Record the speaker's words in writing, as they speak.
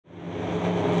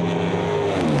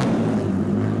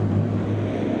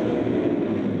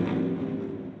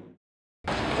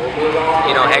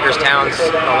rounds.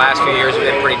 The last few years have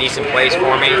been a pretty decent place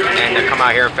for me, and to come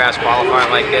out here and fast qualify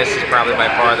like this is probably by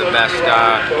far the best.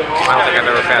 I don't think I've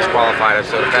ever fast qualified,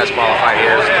 so to fast qualify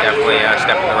here is definitely a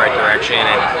step in the right direction,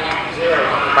 and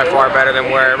by far better than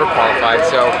where I ever qualified.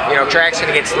 So, you know, track's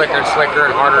going to get slicker and slicker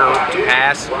and harder to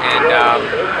pass, and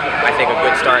I think a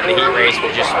good start in the heat race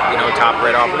will just, you know, top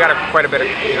right off. We got quite a bit of,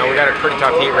 you know, we got a pretty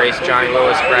tough heat race, Johnny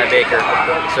Lewis, Brad Baker.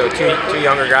 So two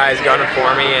younger guys gunning for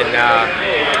me, and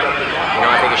you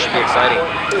know, I think it should be exciting.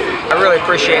 I really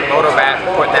appreciate MotoBatt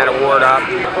putting that award up.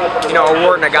 You know,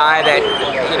 awarding a guy that,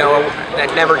 you know,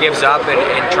 that never gives up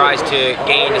and tries to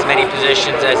gain as many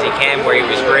positions as he can where he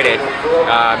was graded.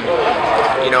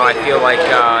 You know, I feel like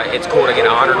it's cool to get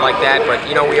honored like that, but,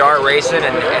 you know, we are racing,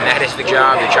 and that is the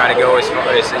job. You try to go as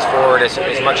forward as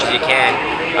much as you can.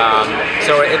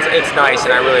 So it's nice,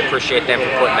 and I really appreciate them for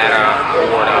putting that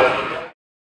award up.